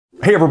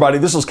Hey everybody,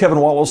 this is Kevin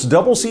Wallace,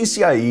 double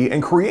CCIE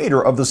and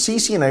creator of the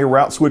CCNA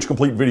Route Switch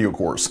Complete video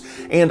course.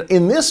 And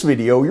in this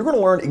video, you're going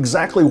to learn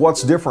exactly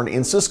what's different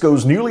in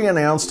Cisco's newly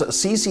announced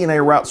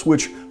CCNA Route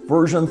Switch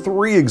version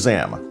 3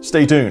 exam.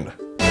 Stay tuned.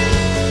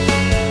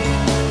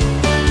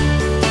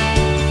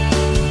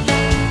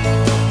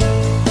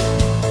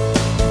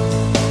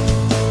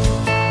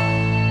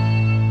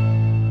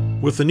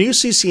 With the new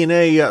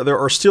CCNA, there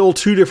are still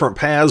two different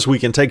paths we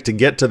can take to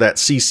get to that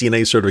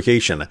CCNA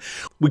certification.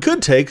 We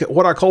could take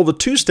what I call the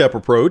two-step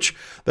approach.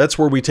 That's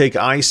where we take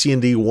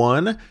IC&D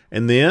 1,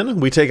 and then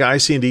we take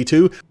IC&D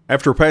 2.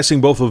 After passing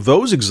both of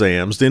those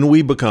exams, then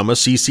we become a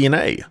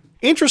CCNA.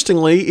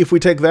 Interestingly, if we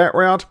take that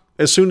route,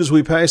 as soon as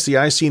we pass the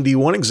IC&D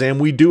 1 exam,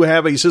 we do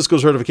have a Cisco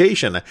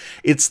certification.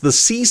 It's the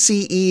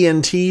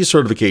CCENT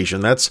certification.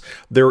 That's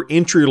their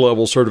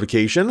entry-level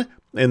certification.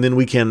 And then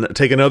we can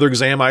take another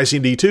exam,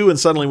 IC&D 2, and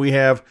suddenly we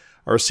have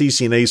our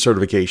CCNA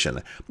certification.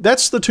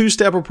 That's the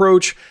two-step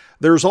approach.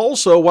 There's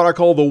also what I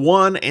call the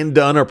one and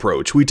done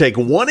approach. We take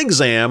one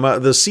exam,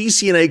 the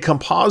CCNA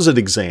composite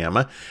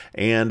exam,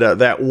 and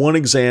that one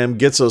exam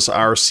gets us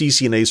our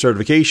CCNA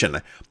certification.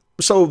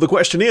 So the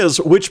question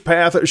is, which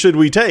path should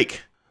we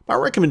take? My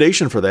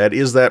recommendation for that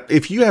is that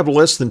if you have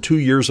less than 2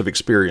 years of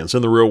experience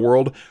in the real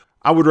world,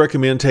 I would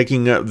recommend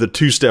taking the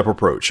two-step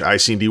approach,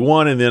 IC&D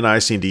 1 and then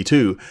IC&D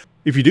 2.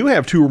 If you do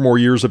have 2 or more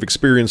years of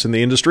experience in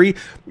the industry,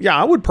 yeah,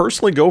 I would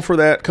personally go for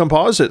that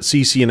composite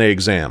CCNA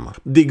exam.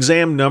 The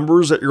exam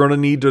numbers that you're going to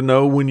need to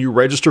know when you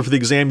register for the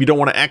exam, you don't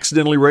want to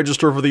accidentally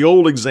register for the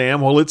old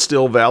exam while it's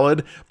still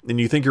valid and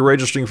you think you're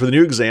registering for the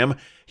new exam.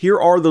 Here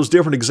are those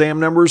different exam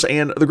numbers,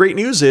 and the great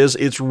news is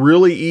it's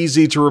really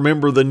easy to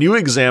remember the new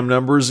exam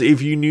numbers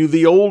if you knew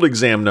the old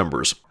exam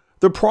numbers.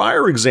 The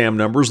prior exam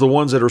numbers, the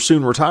ones that are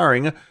soon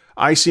retiring,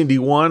 IC&D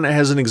 1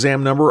 has an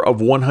exam number of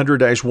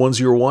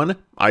 100-101,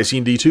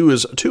 IC&D 2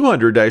 is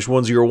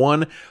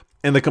 200-101,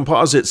 and the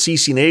composite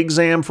CCNA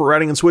exam for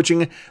routing and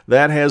switching,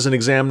 that has an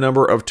exam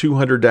number of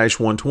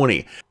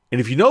 200-120. And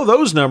if you know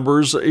those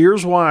numbers,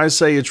 here's why I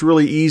say it's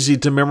really easy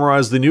to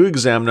memorize the new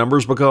exam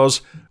numbers,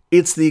 because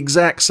it's the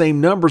exact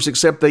same numbers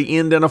except they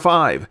end in a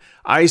 5.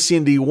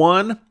 IC&D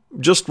 1,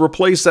 just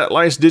replace that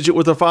last digit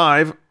with a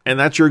 5, and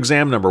that's your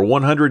exam number,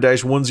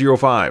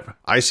 100-105.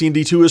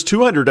 IC&D 2 is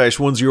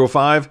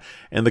 200-105,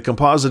 and the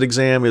composite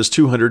exam is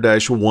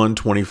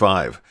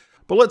 200-125.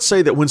 But let's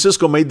say that when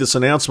Cisco made this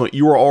announcement,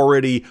 you were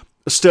already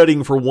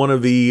studying for one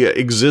of the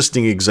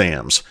existing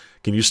exams.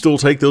 Can you still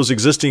take those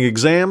existing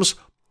exams?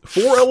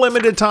 For a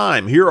limited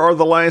time, here are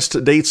the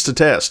last dates to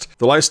test.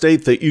 The last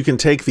date that you can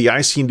take the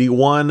IC&D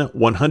 1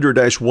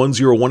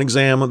 100-101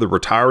 exam, the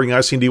retiring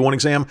IC&D 1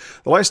 exam,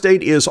 the last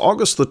date is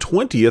August the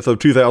 20th of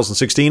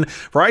 2016.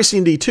 For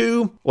IC&D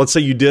 2, let's say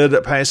you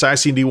did pass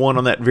IC&D 1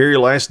 on that very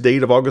last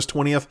date of August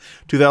 20th,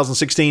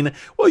 2016.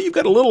 Well, you've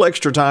got a little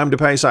extra time to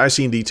pass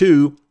IC&D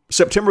 2.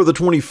 September the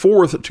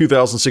 24th,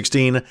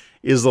 2016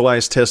 is the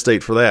last test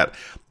date for that.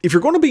 If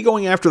you're going to be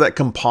going after that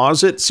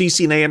composite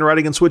CCNA and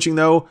routing and switching,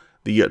 though,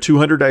 the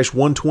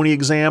 200-120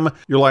 exam,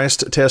 your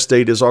last test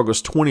date is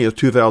August 20th,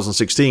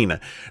 2016. Now,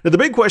 the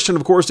big question,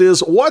 of course, is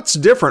what's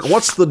different?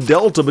 What's the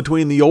delta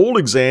between the old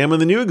exam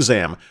and the new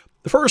exam?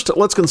 First,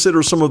 let's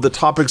consider some of the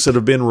topics that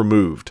have been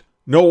removed.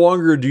 No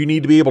longer do you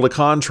need to be able to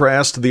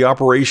contrast the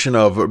operation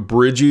of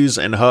bridges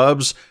and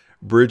hubs.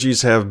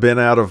 Bridges have been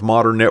out of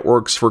modern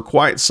networks for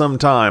quite some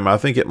time. I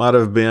think it might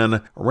have been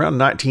around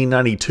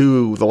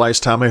 1992 the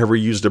last time I ever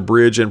used a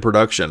bridge in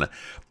production.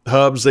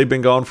 Hubs, they've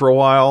been gone for a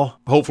while.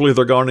 Hopefully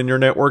they're gone in your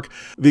network.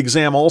 The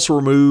exam also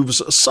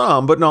removes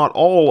some, but not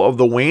all, of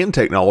the WAN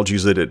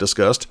technologies that it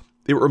discussed.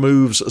 It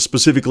removes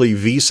specifically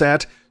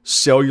VSAT,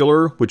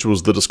 cellular, which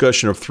was the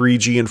discussion of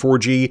 3G and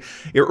 4G.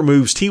 It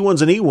removes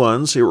T1s and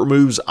E1s. It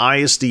removes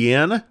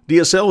ISDN.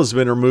 DSL has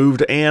been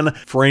removed, and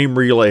frame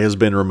relay has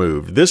been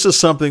removed. This is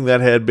something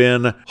that had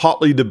been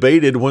hotly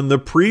debated when the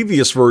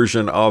previous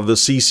version of the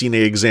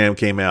CCNA exam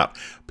came out.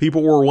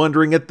 People were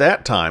wondering at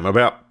that time,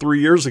 about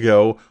 3 years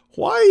ago,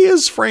 why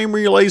is frame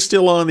relay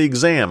still on the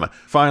exam?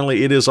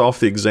 Finally, it is off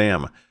the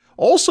exam.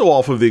 Also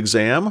off of the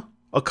exam,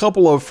 a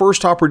couple of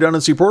first hop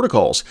redundancy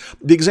protocols.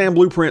 The exam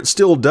blueprint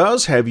still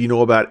does have you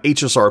know about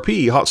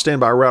HSRP, Hot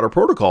Standby Router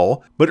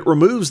Protocol, but it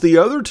removes the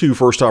other 2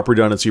 first hop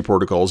redundancy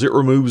protocols. It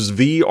removes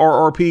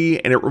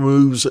VRRP and it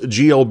removes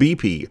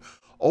GLBP.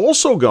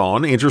 Also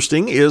gone,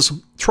 interesting, is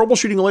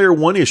troubleshooting layer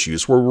 1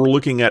 issues, where we're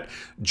looking at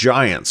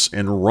giants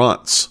and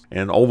runts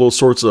and all those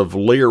sorts of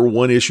layer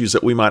 1 issues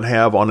that we might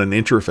have on an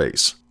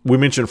interface. We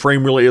mentioned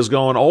frame relay is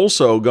gone.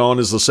 Also gone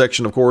is the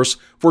section, of course,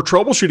 for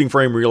troubleshooting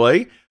frame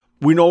relay.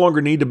 We no longer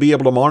need to be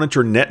able to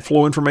monitor net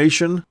flow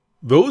information.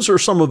 Those are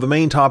some of the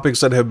main topics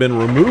that have been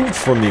removed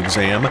from the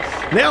exam.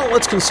 Now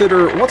let's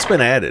consider what's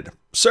been added.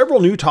 Several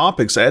new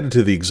topics added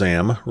to the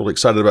exam. Really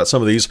excited about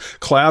some of these.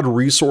 Cloud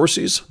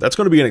resources. That's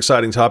going to be an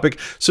exciting topic.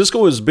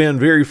 Cisco has been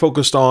very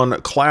focused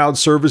on cloud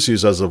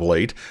services as of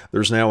late.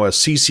 There's now a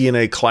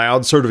CCNA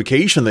cloud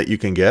certification that you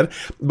can get.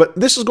 But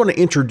this is going to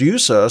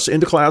introduce us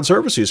into cloud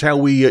services, how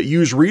we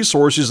use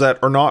resources that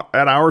are not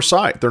at our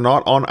site. They're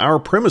not on our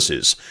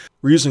premises.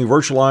 We're using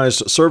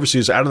virtualized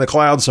services out in the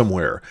cloud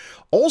somewhere.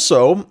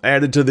 Also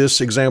added to this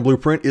exam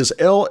blueprint is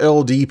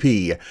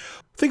LLDP.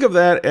 Think of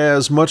that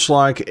as much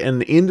like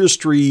an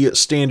industry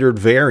standard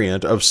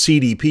variant of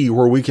CDP,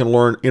 where we can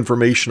learn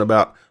information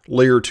about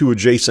layer 2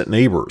 adjacent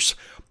neighbors.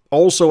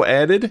 Also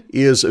added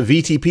is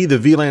VTP, the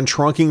VLAN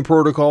trunking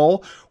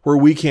protocol, where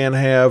we can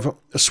have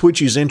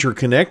switches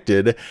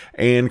interconnected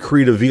and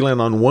create a VLAN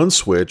on one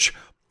switch,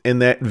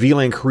 and that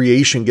VLAN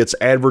creation gets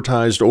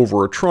advertised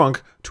over a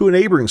trunk to a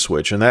neighboring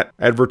switch, and that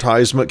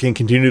advertisement can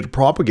continue to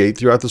propagate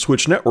throughout the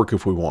switch network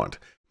if we want.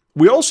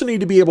 We also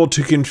need to be able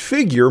to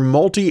configure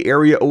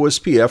multi-area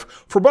OSPF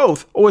for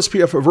both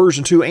OSPF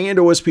version 2 and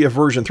OSPF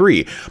version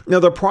 3.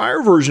 Now, the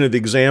prior version of the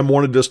exam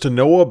wanted us to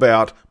know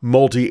about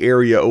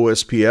multi-area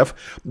OSPF,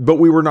 but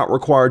we were not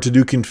required to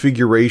do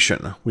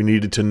configuration. We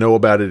needed to know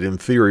about it in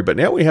theory, but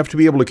now we have to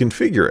be able to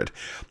configure it.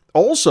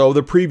 Also,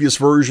 the previous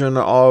version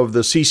of the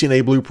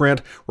CCNA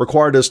blueprint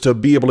required us to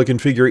be able to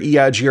configure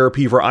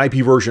EIGRP for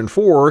IP version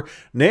 4.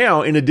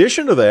 Now, in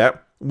addition to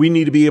that, we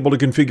need to be able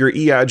to configure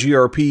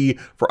EIGRP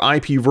for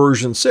IP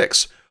version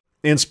 6.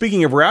 And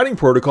speaking of routing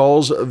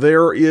protocols,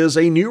 there is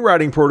a new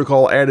routing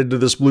protocol added to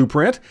this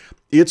blueprint.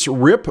 It's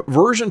RIP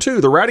version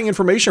 2, the Routing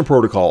Information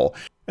Protocol.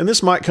 And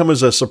this might come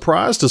as a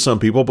surprise to some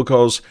people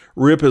because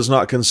RIP is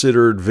not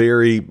considered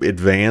very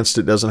advanced.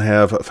 It doesn't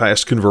have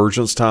fast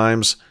convergence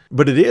times,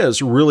 but it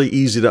is really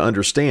easy to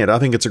understand. I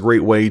think it's a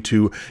great way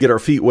to get our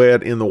feet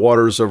wet in the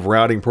waters of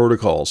routing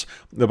protocols.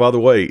 Now, by the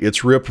way,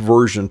 it's RIP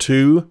version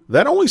 2.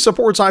 That only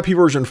supports IP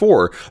version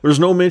 4. There's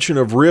no mention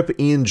of RIP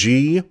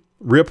NG,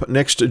 RIP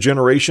Next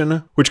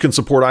Generation, which can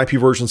support IP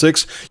version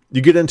 6.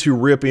 You get into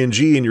RIP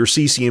NG in your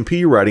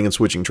CCNP routing and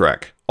switching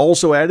track.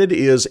 Also added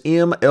is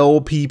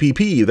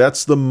MLPPP.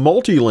 That's the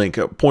multi-link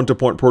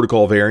point-to-point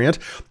protocol variant.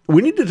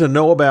 We needed to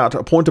know about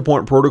a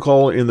point-to-point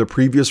protocol in the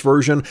previous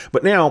version,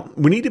 but now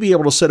we need to be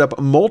able to set up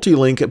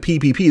multi-link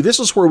PPP. This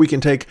is where we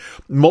can take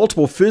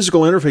multiple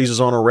physical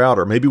interfaces on a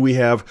router. Maybe we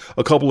have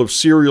a couple of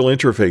serial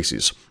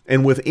interfaces.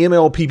 And with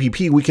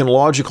MLPPP, we can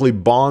logically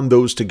bond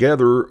those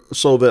together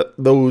so that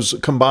those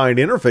combined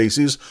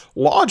interfaces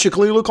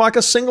logically look like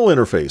a single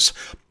interface.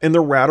 And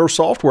the router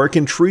software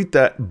can treat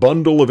that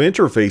bundle of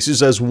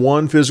interfaces as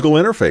one physical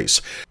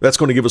interface. That's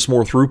going to give us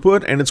more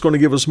throughput, and it's going to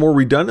give us more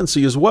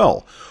redundancy as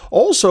well.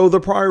 Also, the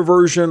prior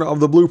version of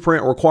the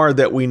blueprint required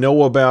that we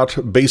know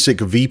about basic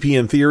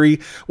VPN theory.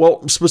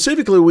 Well,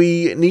 specifically,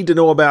 we need to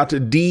know about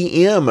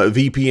DM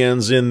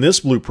VPNs in this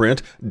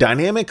blueprint,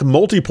 dynamic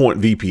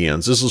multipoint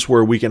VPNs. This is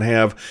where we can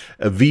have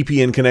a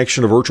VPN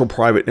connection, a virtual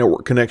private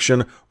network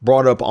connection,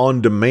 brought up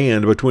on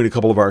demand between a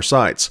couple of our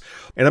sites.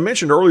 And I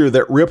mentioned earlier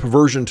that RIP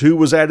version 2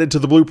 was added to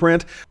the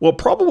blueprint. Well,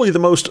 probably the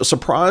most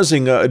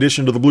surprising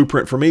addition to the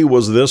blueprint for me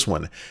was this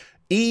one,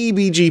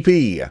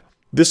 eBGP.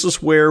 This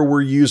is where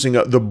we're using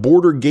the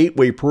border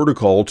gateway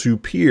protocol to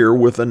peer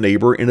with a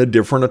neighbor in a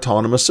different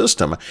autonomous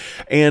system.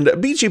 And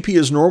BGP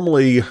is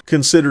normally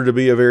considered to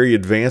be a very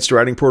advanced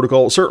routing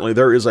protocol. Certainly,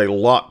 there is a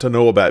lot to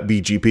know about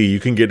BGP. You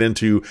can get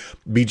into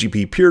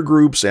BGP peer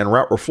groups and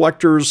route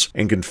reflectors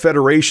and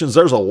confederations.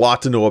 There's a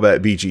lot to know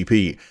about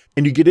BGP.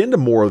 And you get into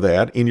more of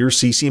that in your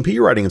CCNP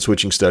routing and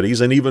switching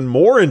studies, and even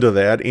more into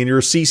that in your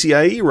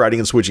CCIE routing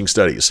and switching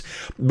studies.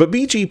 But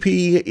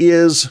BGP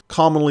is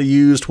commonly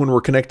used when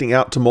we're connecting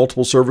out to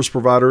multiple service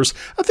providers.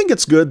 I think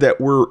it's good that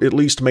we're at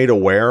least made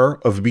aware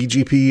of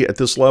BGP at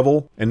this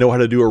level and know how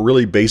to do a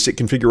really basic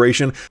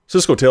configuration.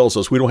 Cisco tells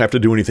us we don't have to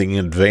do anything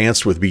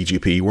advanced with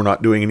BGP. We're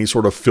not doing any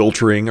sort of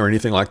filtering or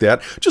anything like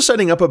that. Just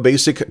setting up a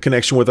basic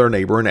connection with our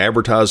neighbor and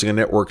advertising a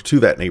network to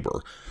that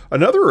neighbor.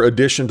 Another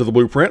addition to the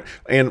blueprint,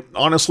 and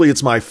honestly,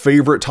 it's my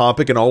favorite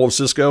topic in all of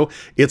Cisco,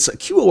 it's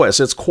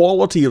QoS, it's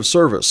quality of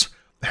service.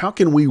 How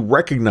can we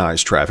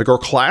recognize traffic or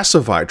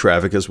classify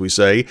traffic, as we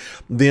say,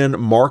 then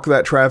mark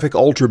that traffic,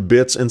 alter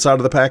bits inside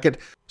of the packet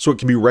so it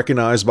can be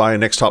recognized by a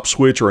next-hop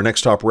switch or a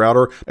next-hop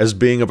router as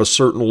being of a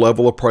certain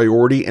level of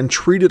priority and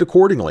treat it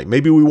accordingly.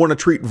 Maybe we want to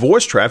treat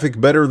voice traffic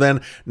better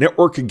than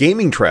network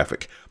gaming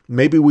traffic.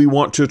 Maybe we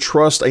want to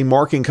trust a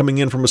marking coming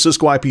in from a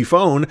Cisco IP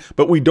phone,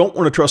 but we don't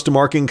want to trust a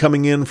marking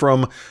coming in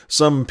from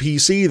some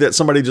PC that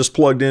somebody just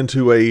plugged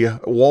into a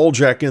wall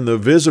jack in the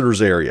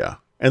visitors area.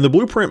 And the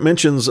blueprint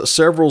mentions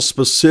several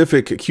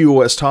specific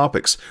QoS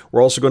topics.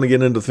 We're also going to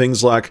get into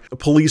things like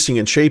policing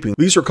and shaping.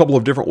 These are a couple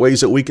of different ways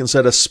that we can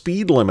set a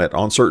speed limit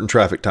on certain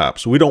traffic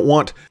types. We don't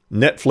want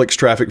Netflix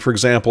traffic, for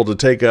example, to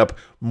take up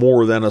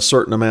more than a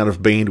certain amount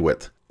of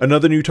bandwidth.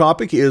 Another new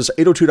topic is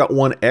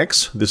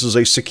 802.1x. This is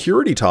a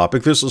security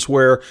topic. This is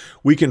where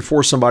we can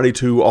force somebody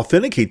to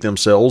authenticate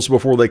themselves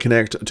before they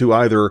connect to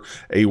either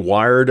a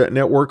wired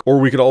network, or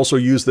we could also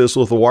use this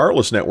with a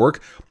wireless network.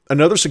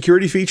 Another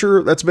security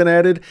feature that's been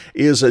added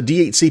is a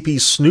DHCP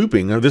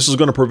snooping. Now, this is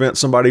going to prevent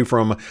somebody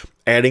from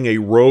adding a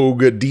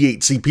rogue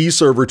DHCP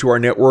server to our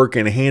network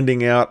and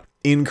handing out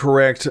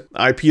incorrect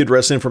IP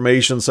address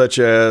information such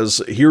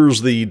as,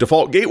 here's the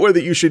default gateway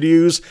that you should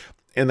use.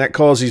 And that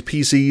causes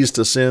PCs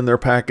to send their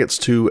packets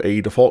to a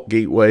default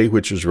gateway,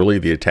 which is really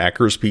the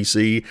attacker's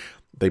PC.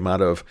 They might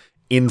have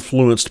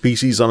influenced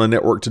PCs on a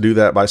network to do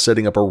that by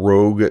setting up a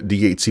rogue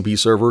DHCP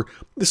server.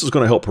 This is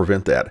going to help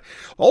prevent that.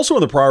 Also,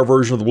 in the prior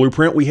version of the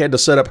blueprint, we had to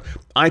set up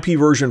IP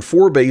version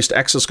 4 based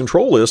access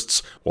control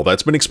lists. Well,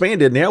 that's been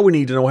expanded. Now we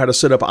need to know how to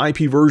set up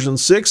IP version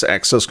 6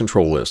 access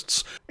control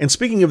lists. And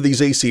speaking of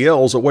these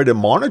ACLs, a way to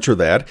monitor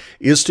that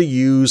is to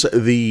use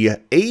the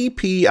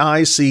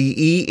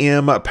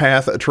APIC-EM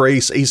path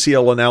trace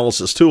ACL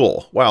analysis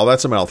tool. Wow,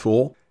 that's a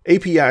mouthful.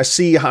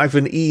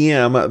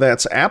 APIC-EM,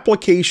 that's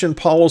Application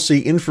Policy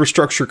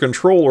Infrastructure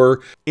Controller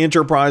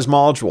Enterprise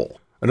Module.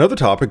 Another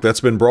topic that's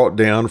been brought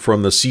down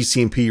from the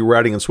CCNP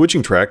routing and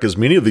switching track, as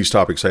many of these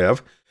topics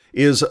have,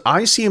 is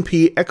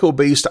ICMP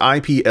echo-based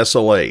IP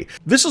SLA.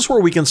 This is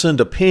where we can send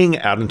a ping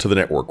out into the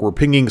network. We're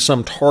pinging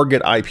some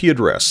target IP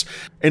address.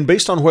 And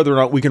based on whether or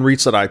not we can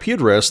reach that IP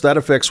address, that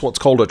affects what's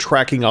called a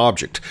tracking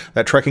object.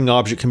 That tracking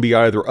object can be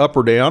either up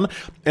or down,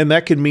 and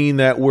that can mean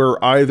that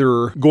we're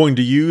either going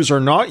to use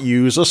or not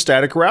use a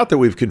static route that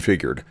we've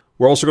configured.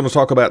 We're also going to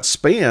talk about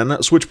SPAN,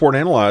 Switchport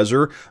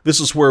Analyzer. This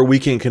is where we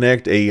can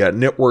connect a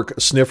network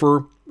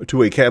sniffer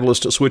to a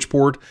Catalyst switch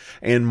port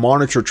and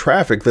monitor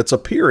traffic that's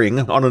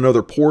appearing on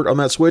another port on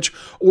that switch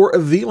or a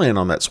VLAN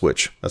on that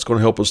switch. That's going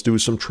to help us do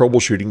some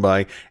troubleshooting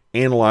by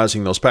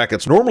analyzing those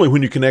packets. Normally,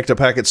 when you connect a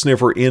packet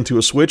sniffer into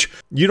a switch,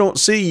 you don't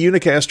see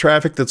unicast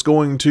traffic that's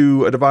going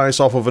to a device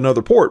off of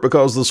another port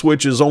because the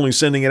switch is only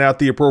sending it out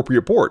the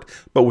appropriate port.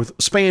 But with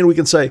SPAN, we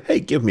can say,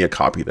 hey, give me a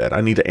copy of that.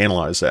 I need to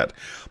analyze that.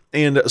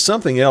 And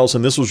something else,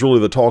 and this was really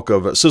the talk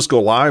of Cisco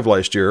Live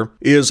last year,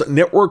 is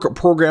network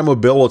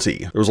programmability.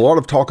 There was a lot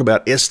of talk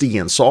about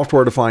SDN,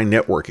 software-defined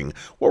networking.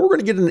 Well, we're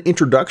going to get an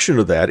introduction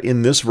to that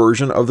in this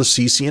version of the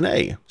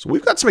CCNA. So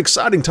we've got some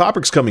exciting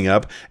topics coming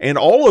up, and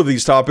all of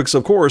these topics,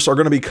 of course, are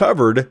going to be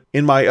covered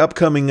in my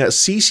upcoming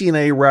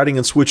CCNA Routing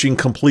and Switching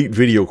Complete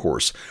video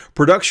course.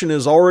 Production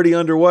is already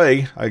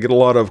underway. I get a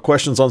lot of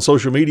questions on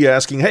social media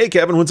asking, hey,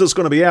 Kevin, when's this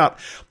going to be out?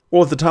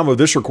 Well, at the time of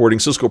this recording,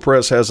 Cisco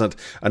Press hasn't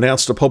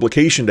announced a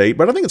publication date,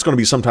 but I think it's going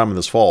to be sometime in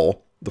this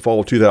fall, the fall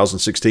of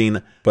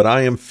 2016. But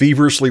I am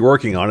feverishly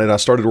working on it. I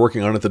started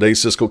working on it the day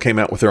Cisco came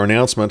out with their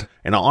announcement,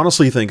 and I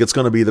honestly think it's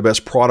going to be the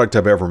best product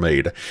I've ever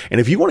made. And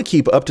if you want to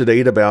keep up to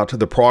date about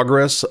the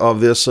progress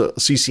of this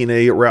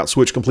CCNA Route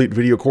Switch Complete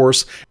video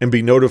course and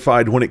be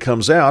notified when it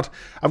comes out,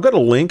 I've got a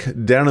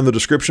link down in the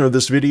description of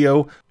this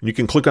video. You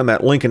can click on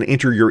that link and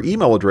enter your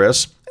email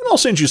address, and I'll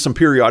send you some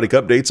periodic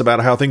updates about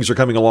how things are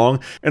coming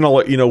along, and I'll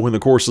let you know when the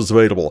course is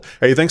available.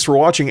 Hey, thanks for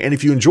watching, and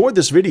if you enjoyed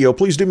this video,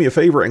 please do me a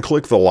favor and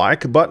click the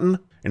like button.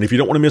 And if you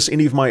don't want to miss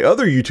any of my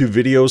other YouTube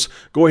videos,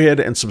 go ahead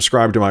and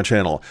subscribe to my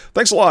channel.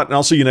 Thanks a lot, and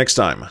I'll see you next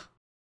time.